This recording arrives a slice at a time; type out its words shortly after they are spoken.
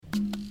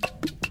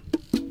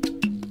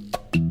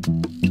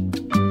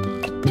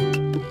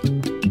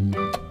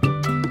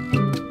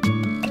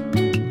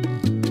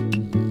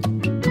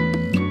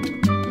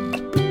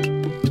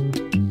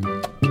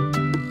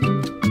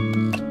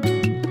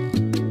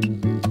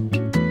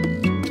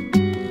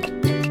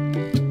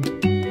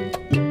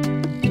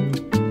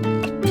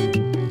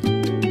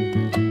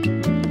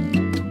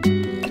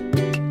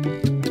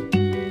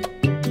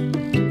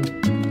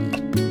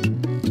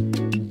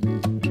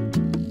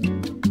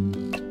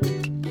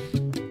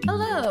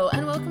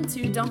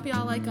to Don't Be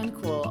All Like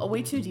Uncool, a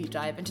way too deep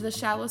dive into the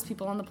shallowest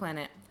people on the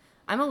planet.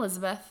 I'm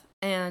Elizabeth,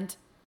 and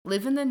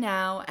live in the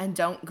now and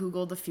don't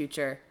Google the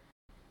future.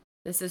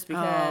 This is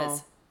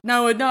because...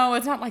 No, it's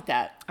not like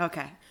that.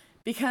 Okay.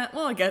 Because,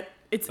 well, I guess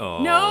it's...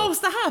 Oh. No,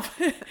 stop!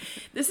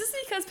 This is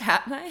because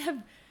Pat and I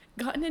have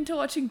gotten into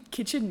watching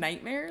Kitchen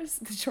Nightmares,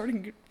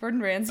 the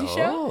Gordon Ramsay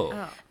show.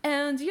 Oh.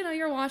 And, you know,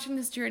 you're watching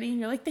this journey and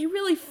you're like, they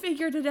really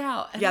figured it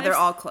out. And yeah, they're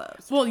all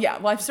closed. Well, yeah.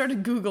 Well, I've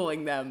started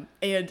Googling them.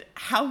 And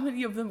how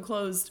many of them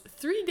closed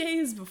 3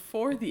 days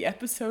before the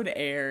episode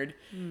aired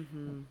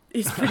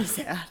is pretty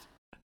sad.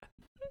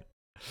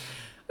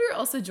 We were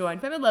also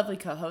joined by my lovely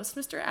co-host,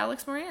 Mr.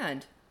 Alex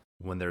Morand.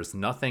 When there's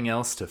nothing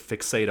else to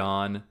fixate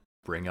on,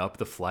 bring up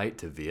the flight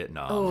to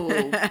Vietnam. Oh,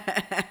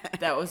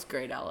 that was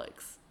great,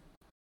 Alex.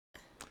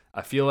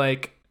 I feel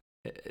like,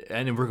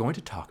 and we're going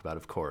to talk about,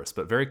 of course,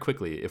 but very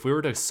quickly, if we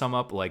were to sum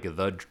up like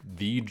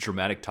the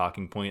dramatic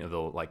talking point of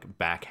the like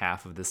back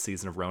half of this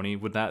season of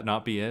RHONY, would that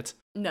not be it?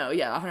 No,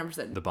 yeah,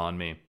 100%. The Bond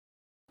Me.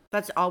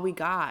 That's all we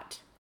got.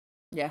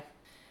 Yeah.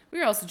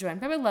 We are also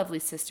joined by my lovely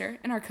sister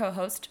and our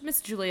co-host,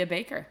 Miss Julia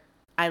Baker.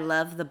 I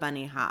love the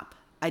bunny hop.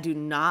 I do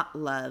not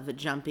love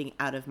jumping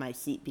out of my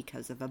seat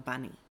because of a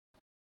bunny.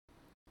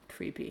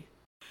 Creepy.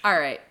 All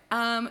right.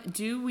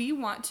 Do we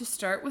want to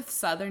start with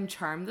Southern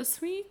Charm this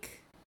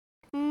week?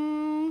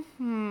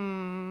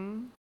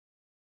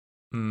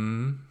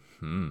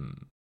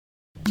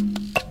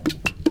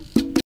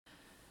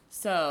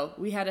 So,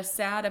 we had a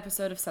sad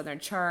episode of Southern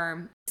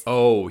Charm.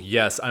 Oh,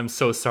 yes. I'm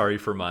so sorry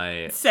for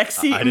my...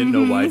 Sexy. I didn't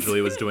know why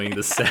Julie was doing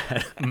the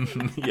sad.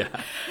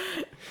 Yeah.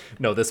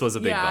 No, this was a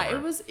big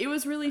bummer. Yeah, it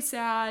was really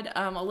sad.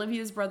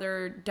 Olivia's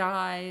brother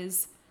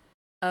dies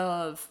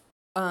of...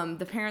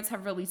 the parents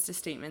have released a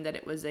statement that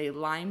it was a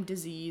Lyme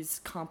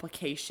disease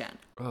complication.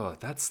 Oh,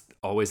 that's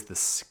always the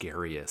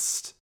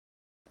scariest.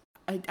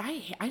 I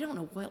don't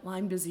know what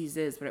Lyme disease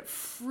is, but it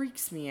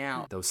freaks me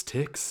out. Those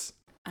ticks.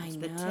 I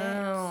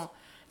know.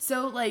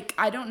 So, like,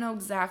 I don't know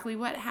exactly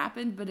what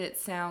happened, but it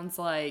sounds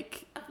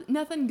like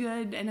nothing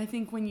good. And I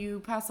think when you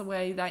pass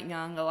away that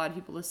young, a lot of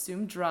people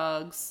assume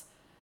drugs,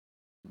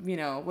 you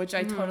know, which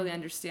I totally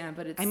understand.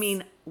 But it's... I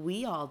mean,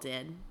 we all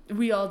did.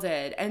 We all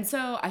did. And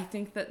so I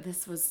think that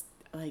this was...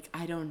 like,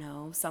 I don't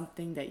know,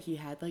 something that he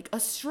had, like, a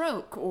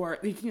stroke or,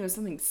 like, you know,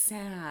 something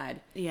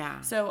sad.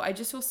 Yeah. So I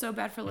just feel so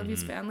bad for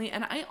Olivia's family.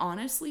 And I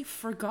honestly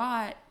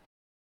forgot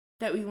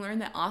that we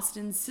learned that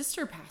Austin's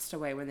sister passed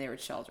away when they were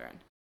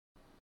children.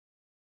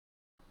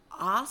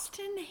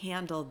 Austin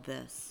handled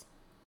this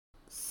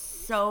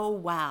so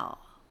well.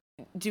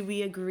 Do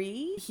we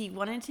agree? He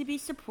wanted to be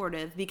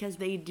supportive because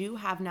they do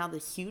have now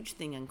this huge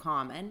thing in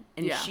common.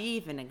 And she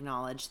even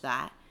acknowledged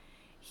that.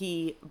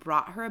 He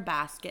brought her a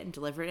basket and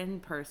delivered it in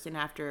person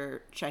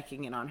after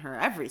checking in on her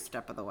every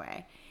step of the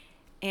way.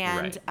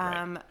 And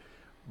right.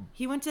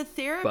 He went to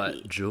therapy.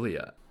 But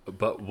Julia,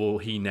 will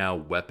he now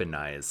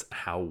weaponize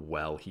how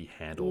well he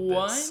handled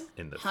this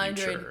in the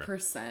future?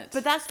 100%.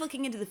 But that's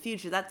looking into the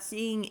future. That's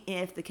seeing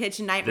if the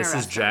Kitchen Nightmare This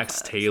is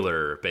Jax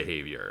Taylor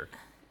behavior.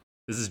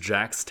 This is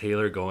Jax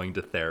Taylor going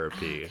to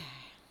therapy. Okay.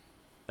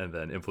 And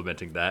then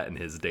implementing that in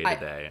his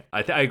day-to-day.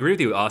 I agree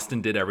with you.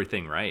 Austin did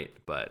everything right,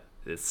 but...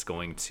 it's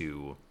going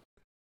to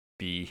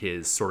be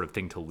his sort of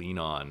thing to lean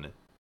on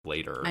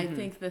later. I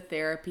think the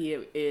therapy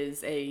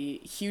is a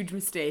huge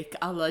mistake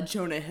a la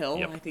Jonah Hill.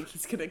 Yep. I think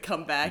he's going to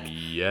come back.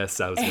 Yes,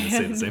 I was going to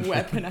say the same thing.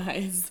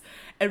 Weaponize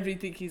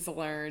everything he's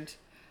learned.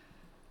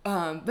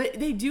 But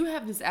they do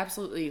have this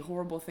absolutely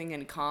horrible thing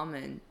in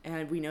common.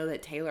 And we know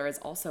that Taylor is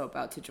also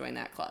about to join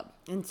that club.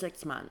 In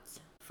 6 months.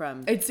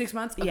 It's 6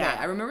 months? Okay. Yeah.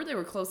 I remember they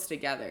were close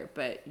together,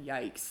 but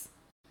yikes.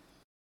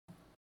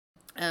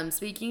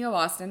 Speaking of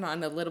Austin,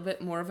 on a little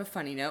bit more of a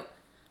funny note,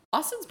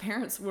 Austin's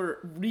parents were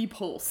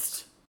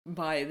repulsed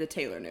by the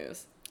Taylor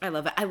news. I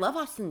love it. I love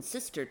Austin's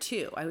sister,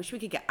 too. I wish we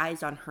could get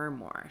eyes on her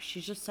more.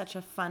 She's just such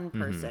a fun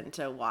person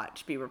to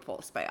watch be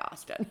repulsed by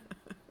Austin.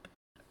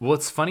 Well,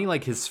 it's funny,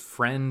 like, his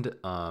friend,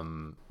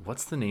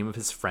 what's the name of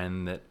his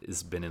friend that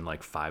has been in,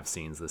 like, 5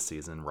 scenes this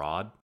season?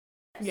 Rod?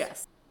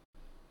 Yes.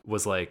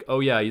 Was like,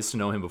 oh, yeah, I used to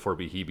know him before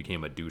he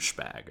became a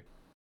douchebag.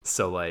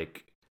 So,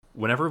 like...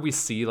 whenever we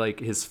see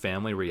like his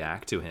family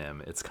react to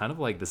him, it's kind of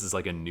like this is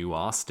like a new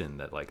Austin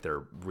that like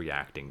they're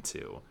reacting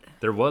to.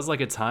 There was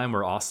like a time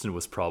where Austin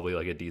was probably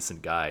like a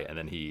decent guy, and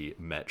then he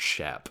met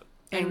Shep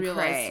and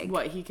realized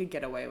what he could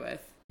get away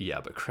with.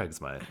 Yeah, but Craig's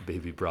my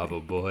baby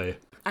Bravo boy.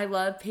 I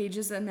love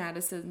Paige's and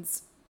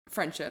Madison's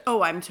friendship.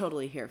 Oh, I'm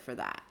totally here for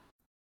that.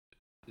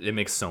 It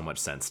makes so much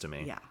sense to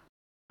me. Yeah.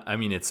 I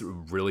mean, it's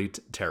really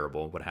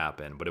terrible what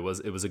happened, but it was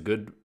a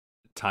good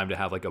time to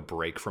have like a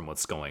break from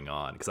what's going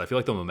on, because I feel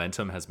like the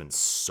momentum has been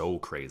so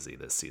crazy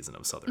this season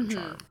of Southern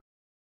Charm.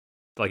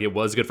 Like, it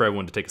was good for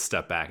everyone to take a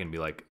step back and be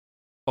like,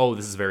 oh,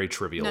 this is very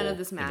trivial. None of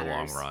this matters. In the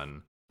long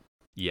run.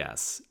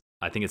 Yes,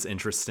 I think it's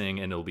interesting,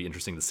 and it'll be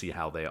interesting to see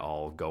how they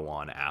all go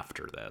on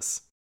after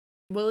this.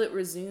 Will it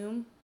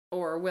resume,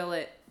 or will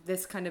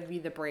this kind of be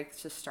the break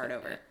to start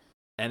over?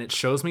 And it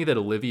shows me that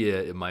Olivia,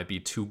 it might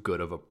be too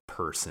good of a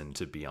person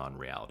to be on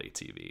reality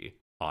TV.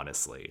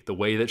 honestly. The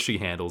way that she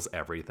handles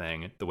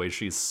everything, the way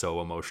she's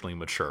so emotionally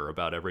mature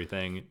about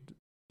everything,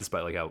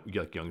 despite like how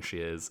young she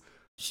is.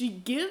 She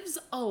gives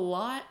a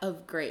lot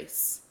of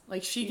grace.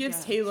 Like, she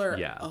gives Taylor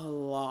a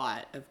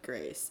lot of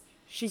grace.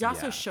 She's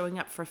also showing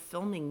up for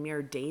filming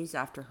mere days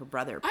after her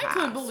brother passed. I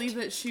couldn't believe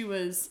that she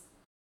was,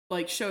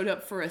 like, showed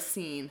up for a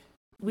scene.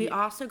 We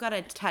also got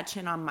a touch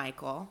in on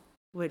Michael,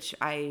 which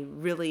I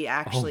really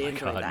actually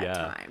enjoyed that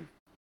time.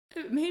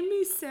 It made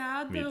me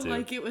sad, Me though. too.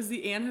 Like, it was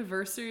the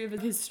anniversary of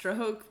his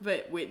stroke,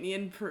 but Whitney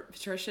and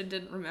Patricia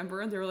didn't remember,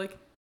 and they were like,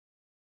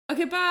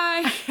 okay,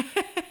 bye.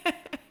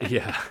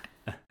 Yeah.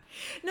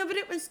 No, but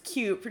it was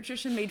cute.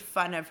 Patricia made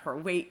fun of her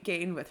weight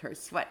gain with her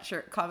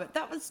sweatshirt comment.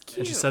 That was cute.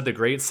 And she said the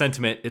great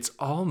sentiment, it's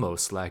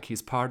almost like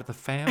he's part of the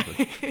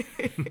family.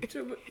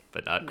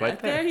 But not quite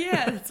there.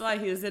 Yeah, that's why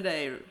he was in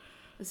a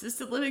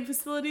assisted living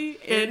facility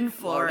in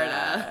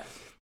Florida.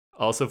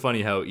 Also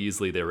funny how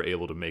easily they were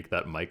able to make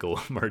that Michael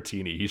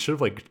martini. He should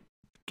have like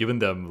given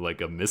them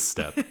like a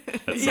misstep at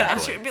some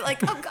point. She would be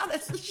like, oh god,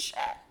 this is shit.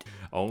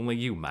 Only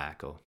you,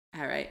 Michael.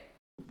 All right.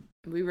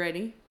 Are we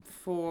ready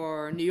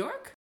for New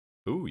York?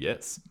 Ooh,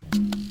 yes.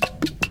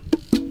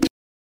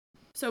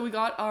 So we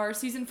got our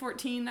season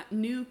 14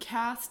 new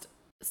cast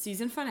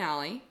season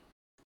finale.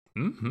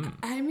 Mm-hmm.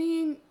 I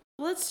mean,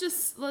 let's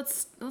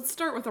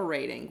start with a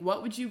rating.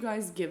 What would you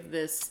guys give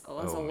this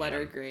as a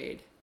letter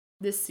grade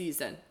this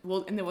season?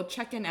 And then we'll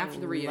check in after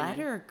the reunion.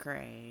 Letter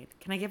grade.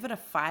 Can I give it a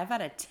 5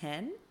 out of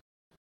 10?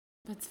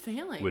 That's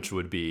failing. Which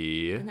would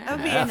be That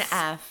would be an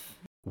F.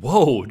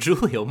 Whoa,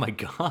 Julie, oh my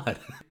god.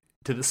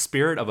 To the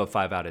spirit of a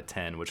 5 out of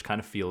 10, which kind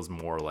of feels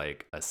more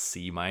like a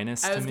C- to me.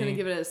 I was going to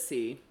give it a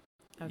C.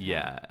 Okay.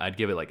 Yeah, I'd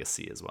give it like a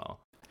C as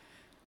well.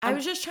 I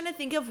was just trying to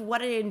think of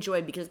what I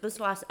enjoyed because this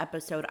last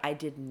episode I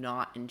did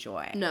not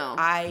enjoy. No.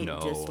 I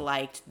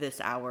disliked this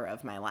hour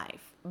of my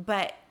life.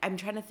 But I'm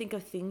trying to think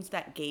of things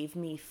that gave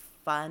me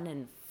fun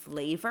and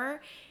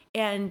flavor.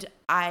 And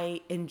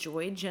I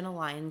enjoyed Jenna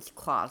Lyons'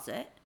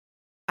 closet.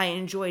 I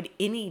enjoyed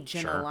any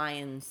Jenna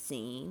Lyons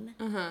scene.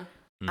 Uh-huh.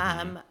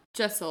 Mm-hmm.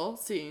 Jessel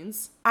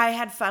scenes. I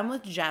had fun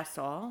with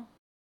Jessel.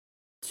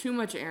 Too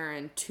much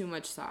Aaron, too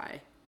much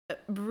Sigh.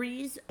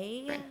 Breeze.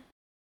 Bren.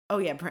 Oh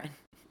yeah, Bren.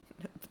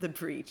 The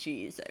brie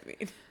cheese, I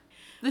mean.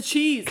 The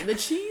cheese. The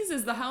cheese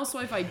is the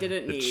housewife I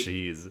didn't need. The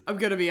cheese. I'm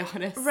going to be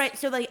honest. Right,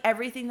 so like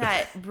everything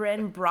that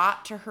Bren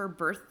brought to her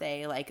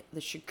birthday, like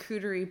the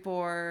charcuterie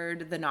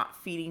board, the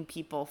not feeding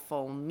people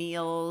full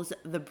meals,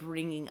 the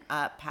bringing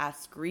up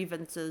past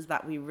grievances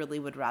that we really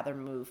would rather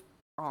move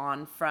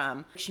on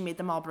from. She made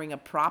them all bring a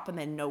prop and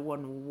then no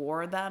one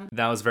wore them.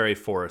 That was very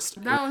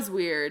forced. That was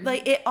weird.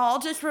 Like it all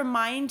just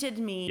reminded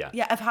me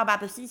of how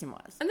bad the season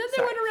was. And then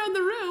they went around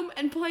the room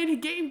and played a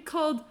game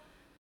called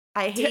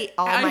I hate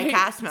all my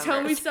cast members.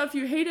 Tell me stuff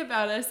you hate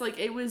about us. Like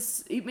it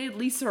made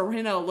Lisa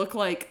Rinna look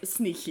like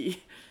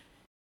sneaky.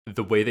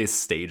 The way they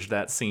staged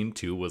that scene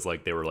too was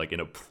like they were like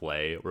in a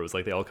play where it was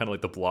like they all kind of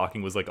like the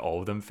blocking was like all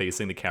of them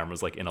facing the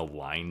cameras like in a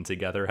line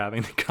together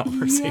having the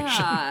conversation.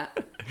 Yeah.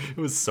 It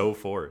was so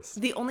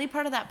forced. The only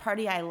part of that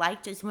party I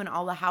liked is when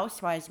all the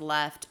housewives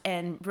left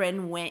and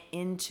Bryn went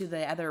into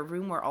the other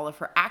room where all of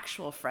her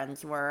actual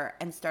friends were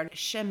and started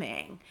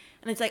shimmying.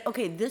 And it's like,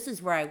 okay, this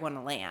is where I want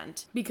to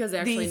land. Because they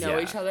actually know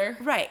each other.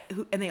 Right.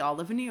 And they all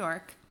live in New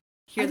York.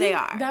 Here they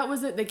are. That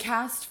was it. The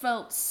cast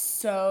felt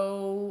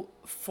so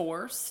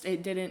forced.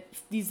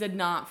 These did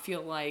not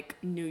feel like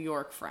New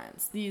York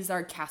friends. These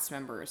are cast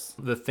members.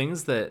 The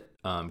things that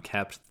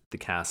kept the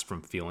cast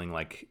from feeling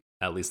like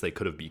at least they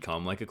could have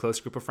become like a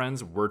close group of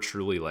friends were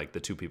truly like the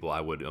two people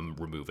I would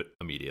remove it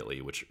immediately,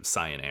 which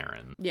Cy and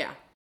Aaron. Yeah.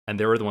 And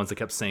they were the ones that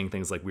kept saying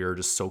things like, we were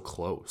just so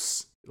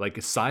close.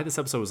 Like, Cy this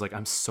episode was like,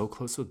 I'm so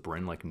close with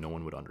Bryn, like, no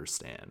one would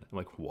understand. I'm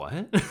like, what?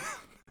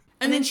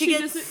 And then she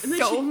gets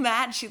so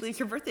mad she leaves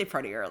her birthday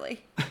party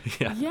early.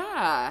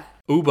 Yeah.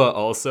 Uba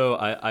also,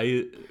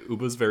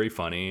 Uba's very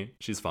funny.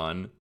 She's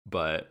fun.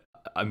 But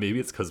maybe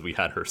it's because we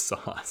had her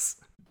sauce.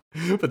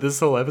 But this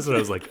whole episode, I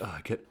was like, oh,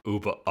 get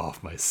Uba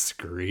off my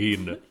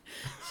screen.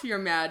 You're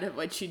mad at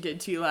what she did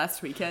to you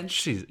last weekend?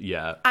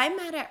 I'm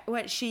mad at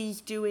what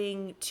she's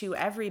doing to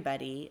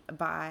everybody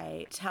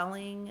by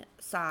telling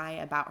Cy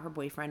about her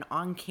boyfriend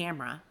on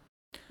camera.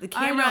 The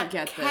camera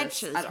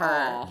catches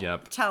her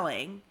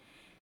telling.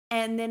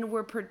 And then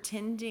we're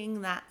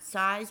pretending that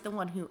Cy's the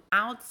one who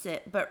outs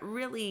it, but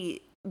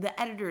really the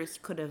editors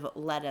could have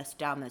led us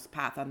down this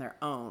path on their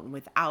own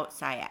without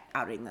Cy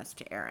outing this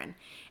to Aaron.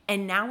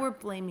 And now we're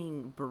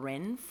blaming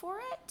Bryn for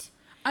it?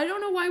 I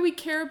don't know why we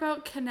care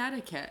about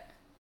Connecticut.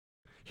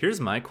 Here's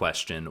my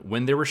question.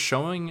 When they were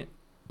showing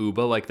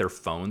Uba, like, their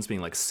phones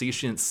being like, see,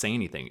 she didn't say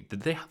anything,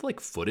 did they have, like,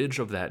 footage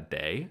of that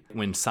day?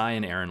 When Cy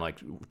and Aaron, like,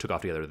 took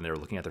off together and they were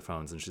looking at their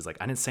phones and she's like,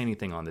 I didn't say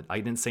anything while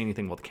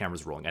the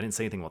cameras were rolling. I didn't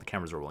say anything while the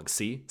cameras were rolling.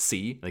 See?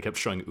 And they kept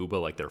showing Uba,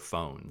 like, their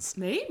phones.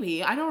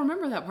 Maybe. I don't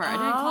remember that part. I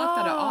didn't clock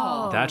that at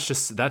all.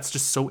 That's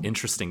just so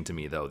interesting to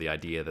me, though, the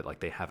idea that, like,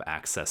 they have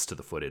access to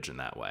the footage in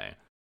that way.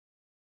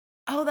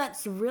 Oh,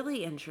 that's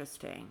really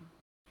interesting.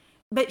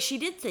 But she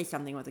did say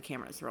something with the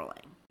cameras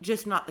rolling.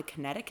 Just not the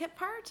Connecticut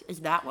part?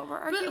 Is that what we're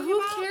arguing about?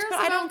 But who cares but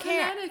about I don't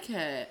Connecticut?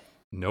 Care.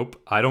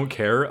 Nope. I don't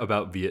care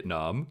about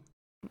Vietnam.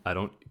 I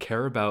don't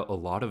care about a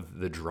lot of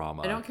the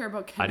drama. I don't care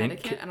about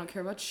Connecticut. I don't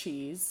care about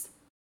cheese.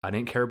 I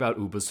didn't care about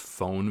Uba's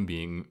phone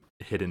being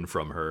hidden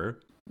from her.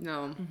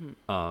 No.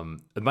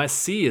 My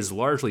C is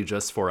largely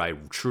just for I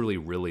truly,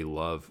 really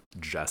love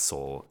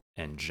Jessel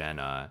and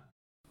Jenna.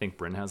 I think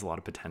Brynn has a lot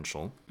of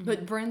potential.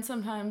 But Brynn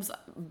sometimes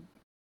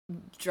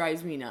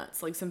drives me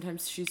nuts. Like,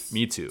 sometimes she's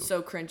me too.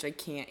 So cringe I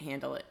can't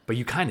handle it. But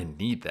you kind of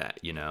need that,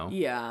 you know?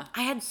 Yeah.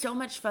 I had so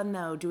much fun,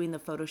 though, doing the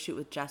photo shoot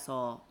with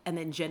Jessel. And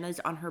then Jenna's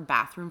on her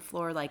bathroom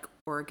floor, like,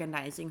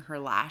 organizing her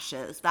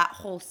lashes. That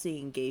whole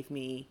scene gave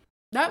me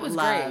that was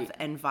love great.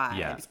 And vibes.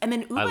 Yeah. And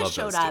then Uba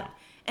showed up. Too.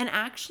 And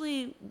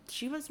actually,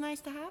 she was nice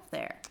to have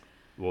there.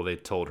 Well, they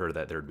told her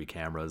that there'd be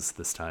cameras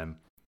this time.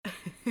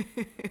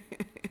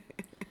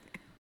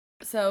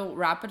 So,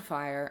 rapid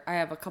fire. I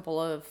have a couple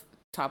of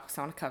topics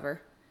I want to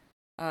cover.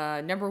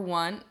 Number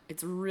one,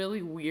 it's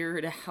really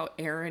weird how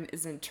Aaron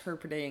is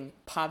interpreting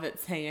Pavitt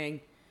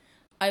saying,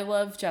 I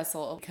love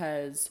Jessel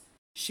because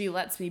she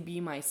lets me be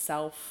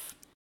myself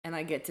and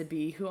I get to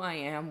be who I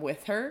am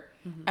with her,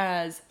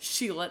 as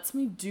she lets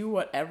me do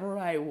whatever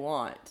I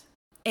want.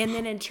 And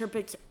then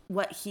interprets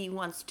what he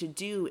wants to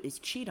do is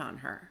cheat on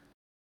her.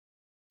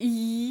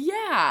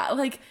 Yeah,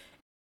 like,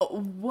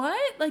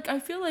 what? Like, I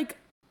feel like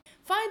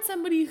find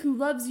somebody who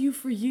loves you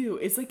for you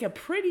is like a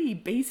pretty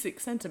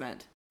basic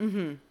sentiment.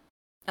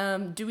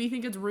 Do we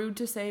think it's rude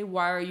to say,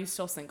 why are you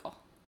still single?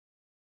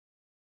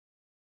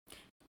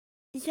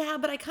 Yeah,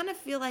 but I kind of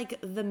feel like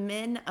the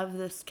men of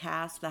this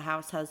cast, the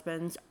house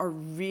husbands, are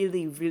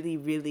really, really,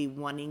 really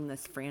wanting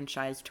this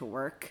franchise to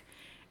work.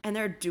 And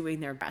they're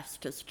doing their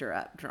best to stir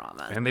up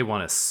drama. And they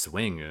want to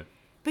swing.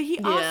 But he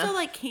also,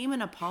 like, came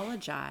and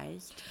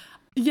apologized.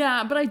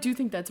 Yeah, but I do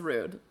think that's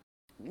rude.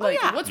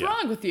 Like, what's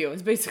wrong with you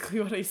is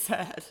basically what he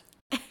said.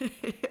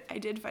 I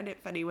did find it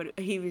funny when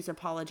he was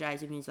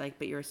apologizing. He's like,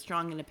 but you're a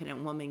strong,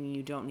 independent woman and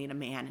you don't need a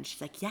man. And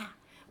she's like, yeah,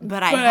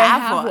 but I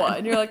have one.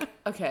 And you're like,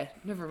 okay,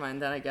 never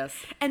mind that, I guess.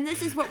 And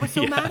this is what we're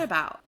so mad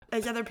about,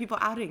 is other people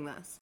outing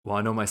this. Well,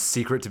 I know my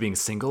secret to being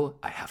single?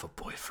 I have a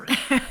boyfriend.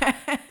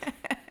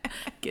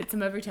 Gets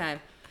him every time.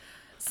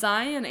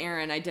 Sai and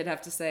Aaron, I did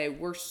have to say,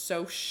 we're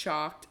so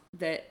shocked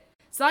that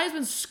Sai has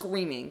been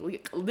screaming.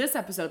 Like, this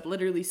episode,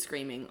 literally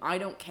screaming, I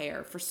don't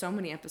care, for so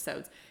many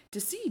episodes.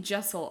 To see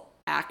Jessel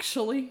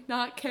actually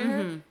not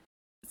care,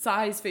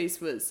 Sai's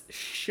face was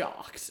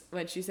shocked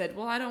when she said,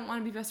 well, I don't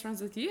want to be best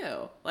friends with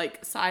you.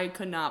 Like, Sai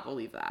could not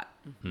believe that.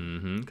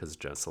 Because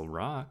Jessel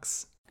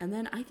rocks. And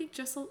then I think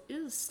Jessel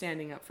is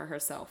standing up for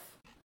herself.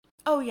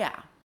 Oh,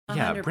 yeah. 100%.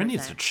 Yeah, Brynn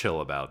needs to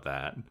chill about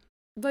that.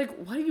 Like,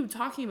 what are you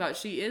talking about?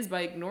 She is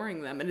by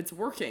ignoring them, and it's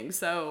working,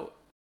 so...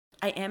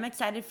 I am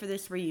excited for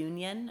this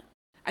reunion.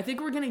 I think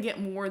we're going to get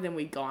more than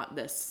we got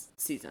this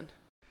season.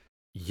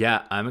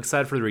 Yeah, I'm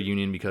excited for the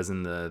reunion because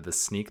in the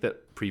sneak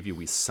that preview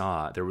we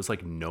saw, there was,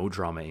 like, no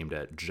drama aimed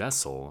at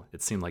Jessel.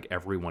 It seemed like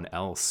everyone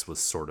else was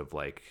sort of,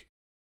 like,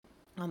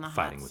 on the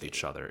fighting with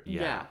each other.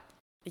 Yeah.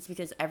 It's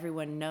because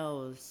everyone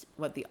knows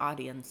what the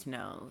audience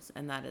knows,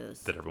 and that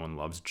is... that everyone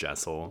loves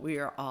Jessel. We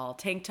are all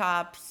tank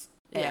tops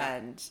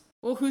and...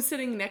 Well, who's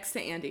sitting next to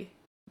Andy?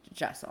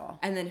 Jessel.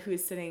 And then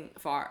who's sitting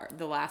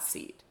the last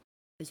seat?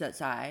 Is that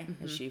Sai?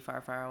 Is she far,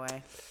 far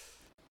away?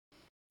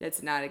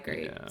 That's not a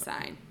great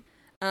sign.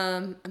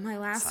 My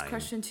last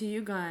question to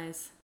you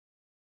guys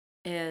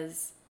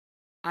is,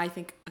 I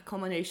think, a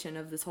culmination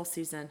of this whole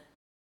season.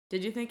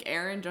 Did you think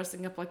Aaron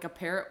dressing up like a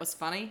parrot was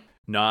funny?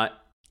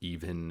 Not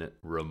even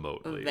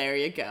remotely. There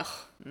you go.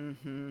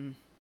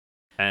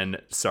 And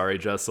sorry,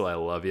 Jessel, I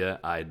love you.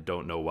 I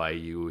don't know why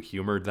you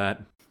humored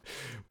that.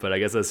 But I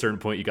guess at a certain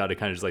point, you got to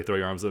kind of just like throw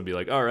your arms up and be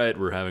like, all right,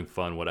 we're having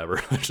fun, whatever.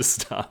 Let's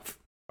just stop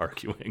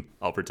arguing.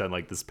 I'll pretend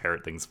like this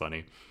parrot thing's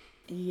funny.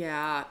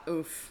 Yeah,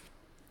 oof.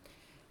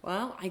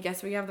 Well, I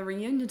guess we have the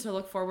reunion to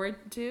look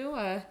forward to.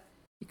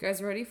 You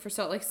guys ready for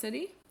Salt Lake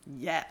City?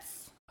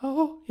 Yes.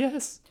 Oh,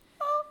 yes.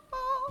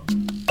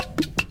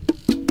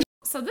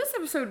 So this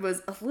episode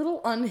was a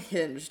little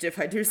unhinged, if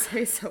I do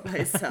say so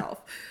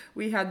myself.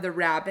 We had the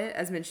rabbit,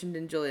 as mentioned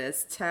in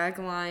Julia's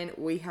tagline.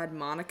 We had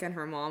Monica and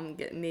her mom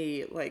getting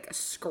a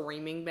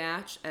screaming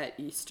match at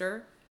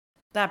Easter.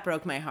 That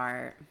broke my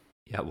heart.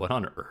 Yeah, what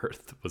on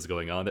earth was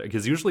going on there?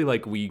 Because usually,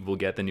 like, we will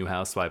get the new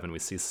housewife and we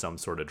see some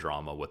sort of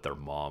drama with their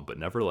mom, but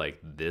never, like,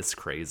 this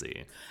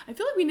crazy. I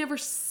feel like we never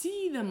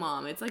see the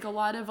mom. It's, like, a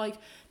lot of, like,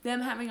 them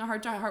having a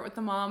heart-to-heart with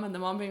the mom and the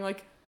mom being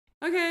like,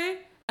 okay.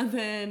 And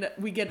then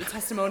we get a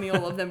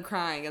testimonial of them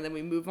crying, and then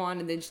we move on,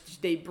 and then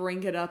they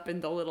bring it up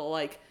in the little,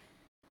 like,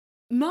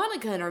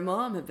 Monica and her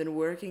mom have been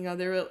working on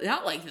their...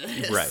 Not like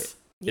this. Right.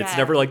 Yeah. It's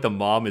never like the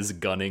mom is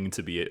gunning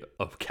to be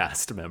a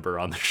cast member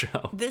on the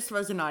show. This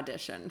was an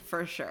audition,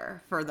 for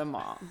sure, for the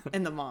mom,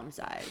 in the mom's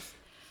eyes.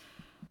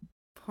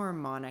 Poor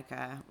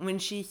Monica. When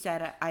she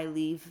said, I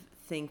leave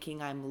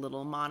thinking I'm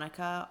little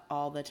Monica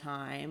all the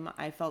time,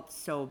 I felt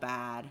so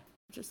bad.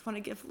 Just want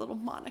to give little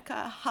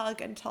Monica a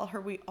hug and tell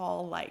her we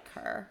all like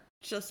her,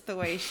 just the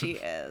way she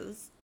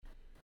is.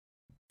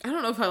 I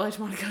don't know if I liked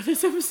Monica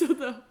this episode,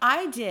 though.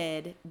 I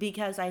did,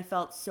 because I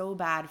felt so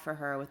bad for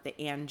her with the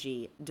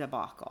Angie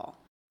debacle.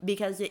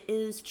 Because it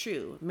is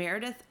true.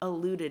 Meredith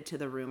alluded to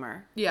the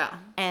rumor. Yeah.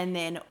 And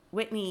then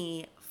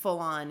Whitney full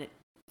on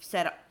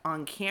said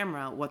on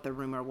camera what the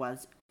rumor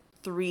was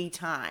 3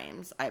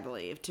 times, I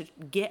believe, to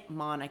get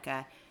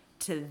Monica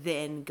to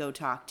then go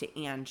talk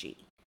to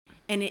Angie.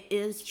 And it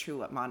is true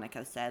what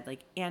Monica said.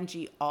 Like,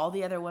 Angie, all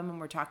the other women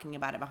were talking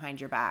about it behind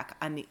your back.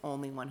 I'm the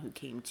only one who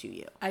came to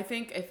you. I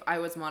think if I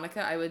was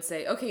Monica, I would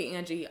say, okay,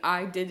 Angie,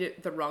 I did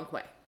it the wrong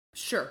way.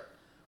 Sure.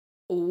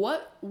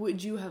 What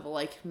would you have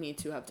liked me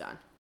to have done?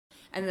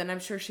 And then I'm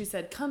sure she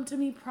said, come to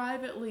me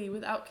privately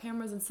without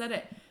cameras and said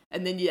it.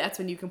 And then that's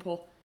when you can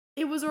pull,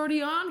 it was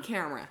already on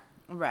camera.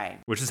 Right.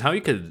 Which is how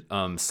you could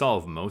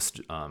solve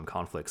most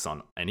conflicts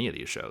on any of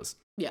these shows.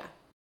 Yeah.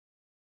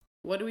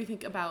 What do we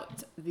think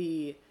about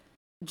the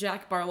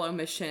Jack Barlow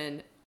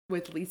mission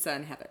with Lisa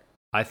and Heather?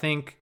 I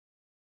think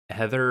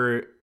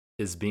Heather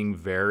is being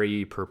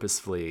very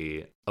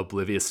purposefully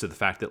oblivious to the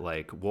fact that,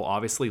 like, well,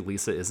 obviously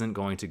Lisa isn't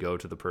going to go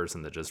to the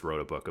person that just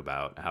wrote a book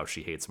about how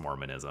she hates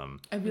Mormonism.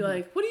 I'd be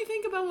like, what do you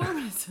think about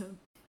Mormonism?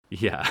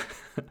 Yeah.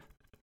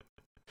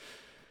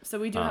 So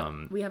we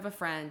have a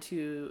friend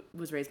who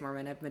was raised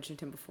Mormon. I've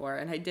mentioned him before,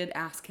 and I did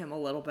ask him a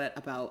little bit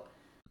about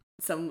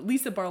some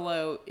Lisa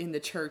Barlow in the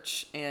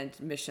church and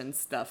mission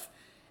stuff.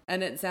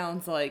 And it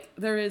sounds like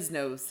there is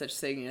no such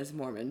thing as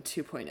Mormon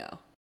 2.0.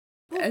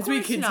 Well, as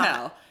we can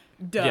tell.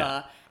 Duh.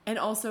 Yeah. And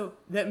also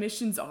that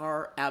missions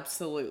are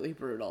absolutely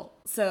brutal.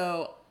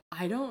 So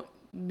I don't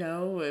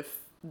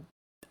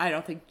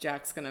think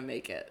Jack's going to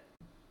make it.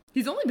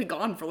 He's only been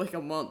gone for like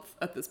a month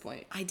at this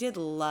point. I did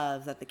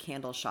love that the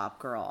candle shop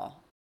girl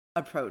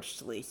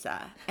approached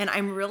Lisa. And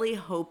I'm really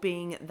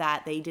hoping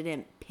that they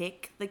didn't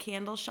pick the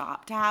candle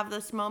shop to have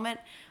this moment.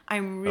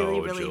 I'm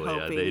really Julia,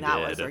 hoping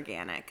that was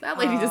organic. That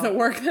lady doesn't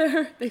work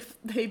there.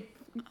 They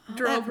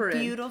drove her in.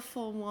 That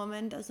beautiful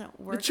woman doesn't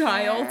work The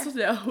child,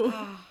 there.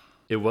 no.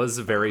 It was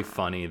very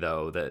funny,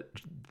 though,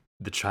 that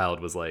the child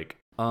was like,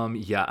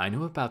 yeah, I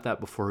knew about that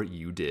before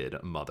you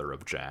did, mother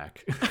of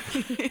Jack.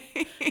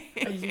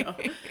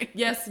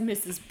 Yes,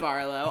 Mrs.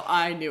 Barlow,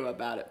 I knew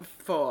about it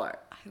before.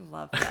 I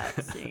love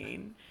that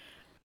scene.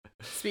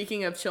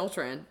 Speaking of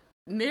children,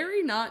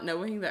 Mary not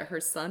knowing that her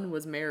son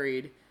was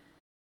married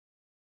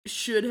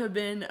should have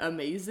been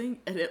amazing,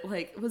 and it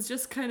was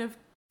just kind of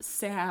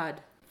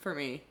sad for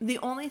me. The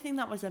only thing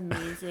that was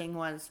amazing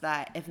was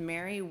that if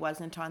Mary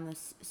wasn't on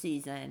this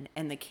season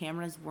and the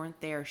cameras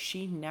weren't there,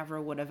 she never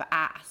would have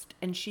asked,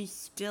 and she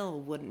still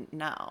wouldn't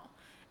know.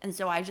 And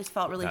so I just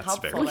felt really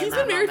helpful. Well, he's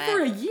been married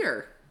for a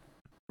year.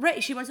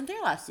 Right, she wasn't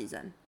there last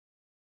season.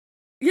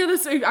 Yeah,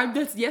 that's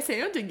yes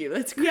anding you.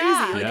 That's crazy.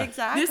 Yeah,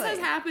 exactly. This has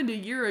happened a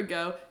year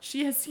ago.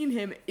 She has seen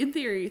him, in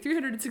theory,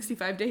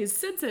 365 days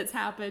since it's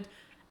happened,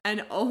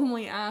 and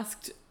only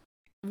asked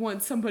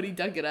once somebody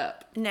dug it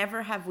up.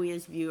 Never have we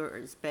as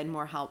viewers been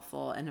more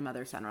helpful in a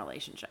mother-son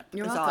relationship.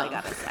 You're That's welcome. all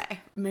I gotta say.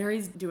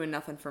 Mary's doing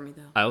nothing for me,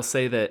 though. I'll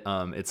say that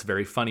it's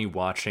very funny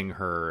watching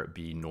her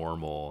be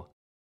normal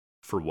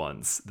for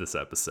once this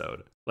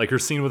episode. Like, her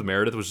scene with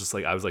Meredith was just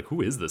like, I was like,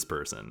 who is this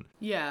person?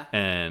 Yeah.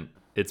 And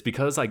it's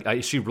because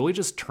she really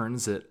just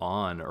turns it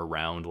on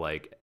around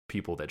like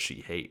people that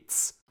she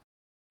hates.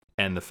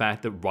 And the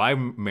fact that why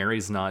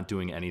Mary's not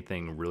doing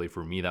anything really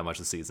for me that much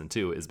this season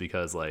 2 is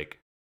because like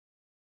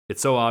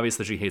it's so obvious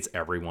that she hates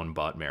everyone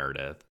but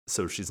Meredith.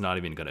 So she's not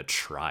even going to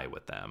try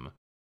with them.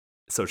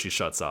 So she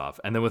shuts off.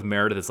 And then with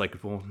Meredith, it's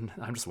like, well,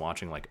 I'm just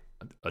watching like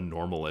a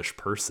normal-ish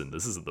person.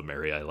 This isn't the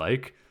Mary I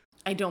like.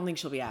 I don't think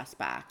she'll be asked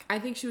back. I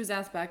think she was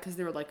asked back because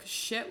they were like,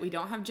 shit, we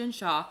don't have Jen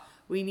Shaw.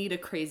 We need a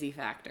crazy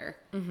factor.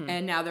 Mm-hmm.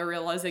 And now they're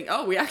realizing,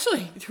 oh, we got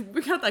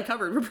that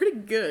covered. We're pretty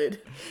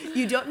good.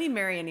 You don't need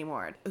Mary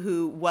anymore,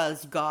 who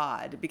was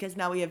God, because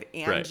now we have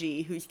Angie,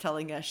 right, who's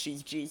telling us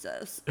she's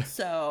Jesus.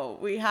 So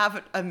we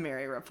have a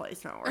Mary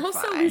replacement. We're also,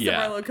 fine. Lisa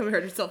Barlow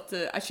compared herself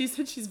to, she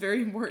said she's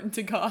very important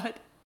to God.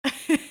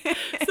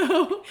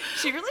 So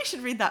she really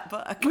should read that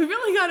book. We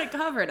really got it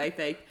covered, I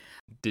think.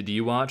 Did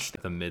you watch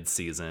the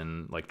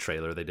mid-season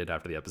trailer they did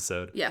after the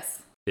episode? Yes.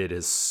 It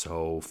is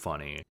so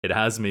funny. It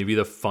has maybe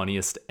the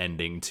funniest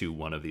ending to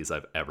one of these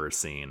I've ever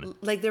seen.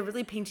 Like, they're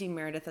really painting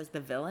Meredith as the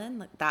villain,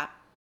 like that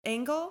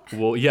angle.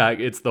 Well, yeah,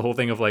 it's the whole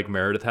thing of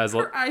Meredith has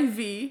her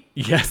IV.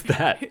 Yes,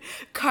 that.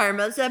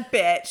 Karma's a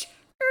bitch.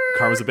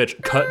 Karma's a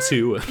bitch. Cut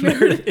to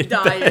Meredith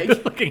dying,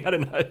 looking at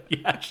a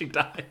yeah, she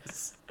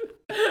dies.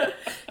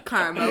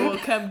 Karma will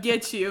come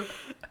get you.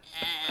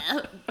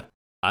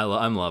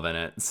 I'm loving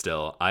it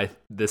still.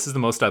 This is the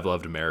most I've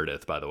loved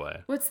Meredith, by the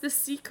way. What's the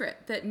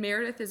secret that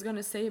Meredith is going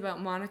to say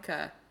about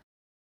Monica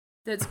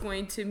that's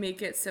going to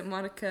make it so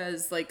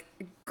Monica's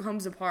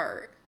comes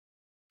apart?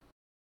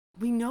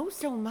 We know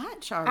so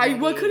much already.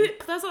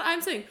 That's what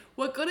I'm saying.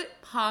 What could it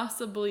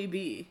possibly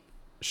be?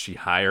 She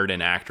hired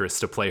an actress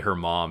to play her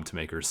mom to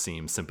make her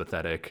seem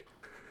sympathetic.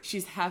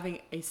 She's having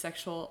a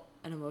sexual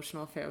and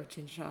emotional affair with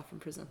Jen Shaw from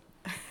prison.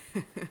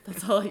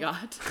 That's all I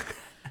got.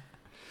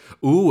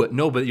 Ooh,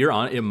 no, but you're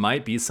on. It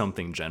might be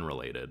something Jen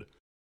related.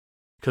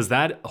 Because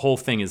that whole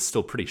thing is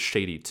still pretty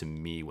shady to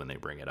me when they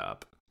bring it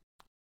up.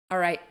 All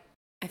right,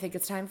 I think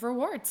it's time for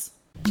awards.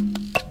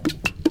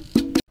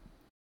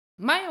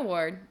 My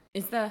award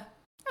is the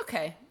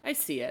okay, I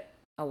see it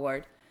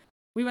award.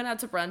 We went out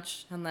to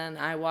brunch, and then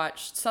I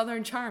watched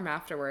Southern Charm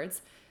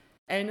afterwards.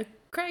 And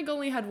Craig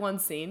only had one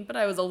scene, but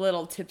I was a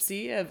little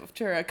tipsy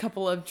after a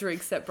couple of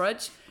drinks at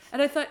brunch.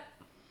 And I thought,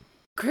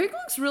 Craig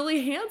looks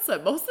really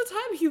handsome. Most of the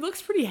time, he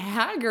looks pretty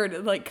haggard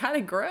and, like, kind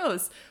of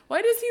gross.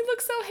 Why does he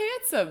look so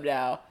handsome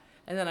now?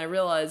 And then I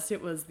realized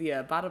it was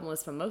the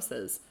bottomless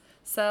mimosas.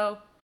 So,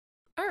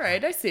 all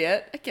right, I see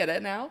it. I get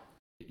it now.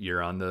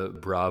 You're on the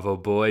Bravo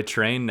boy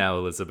train now,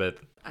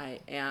 Elizabeth. I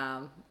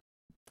am.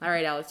 All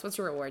right, Alex, what's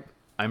your reward?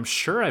 I'm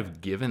sure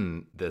I've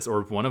given this,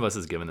 or one of us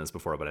has given this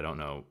before, but I don't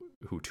know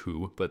who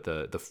to. But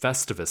the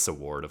Festivus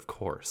Award, of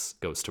course,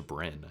 goes to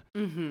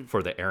Brynn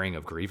for the airing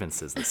of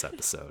grievances this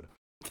episode.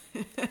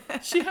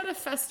 She had a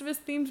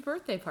Festivus-themed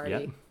birthday party.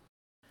 Yep.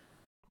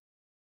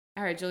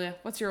 All right, Julia,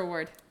 what's your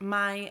award?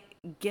 My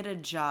Get a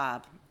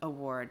Job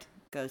award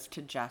goes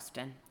to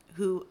Justin,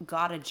 who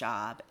got a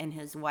job, and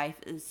his wife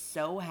is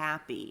so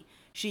happy.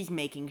 She's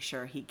making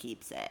sure he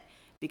keeps it.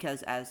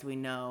 Because as we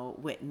know,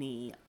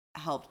 Whitney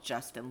helped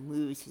Justin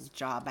lose his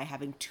job by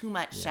having too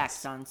much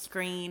sex on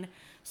screen.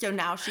 So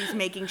now she's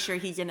making sure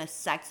he's in a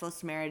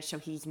sexless marriage so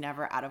he's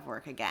never out of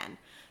work again.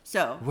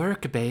 So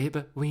work, babe.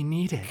 We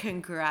need it.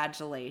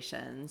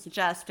 Congratulations,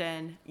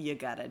 Justin. You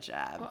got a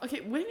job. Well,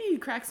 okay, Whitney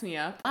cracks me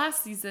up.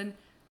 Last season,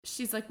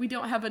 she's like, we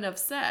don't have enough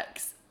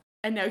sex.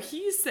 And now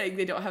he's saying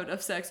they don't have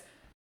enough sex.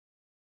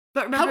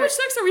 But remember, how much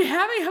sex are we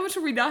having? How much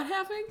are we not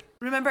having?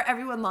 Remember,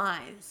 everyone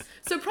lies.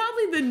 So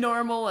probably the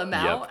normal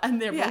amount. Yep.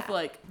 And they're both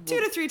like...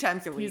 2 to 3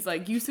 times a week. He's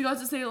like, you got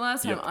to say it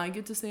last time. Yep. I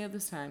get to say it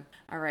this time.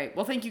 All right.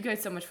 Well, thank you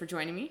guys so much for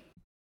joining me.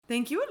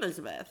 Thank you,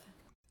 Elizabeth.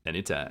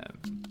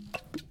 Anytime.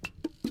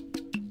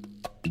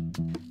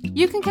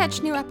 You can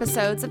catch new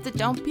episodes of the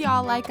Don't Be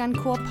All Like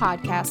Uncool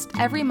podcast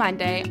every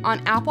Monday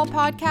on Apple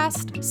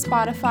Podcast,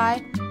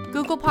 Spotify,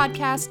 Google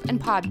Podcast, and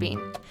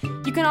Podbean.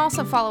 You can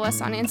also follow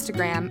us on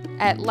Instagram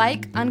at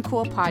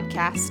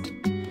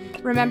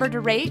 @LikeUncoolPodcast. Remember to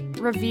rate,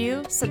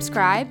 review,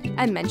 subscribe,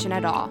 and mention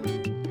it all.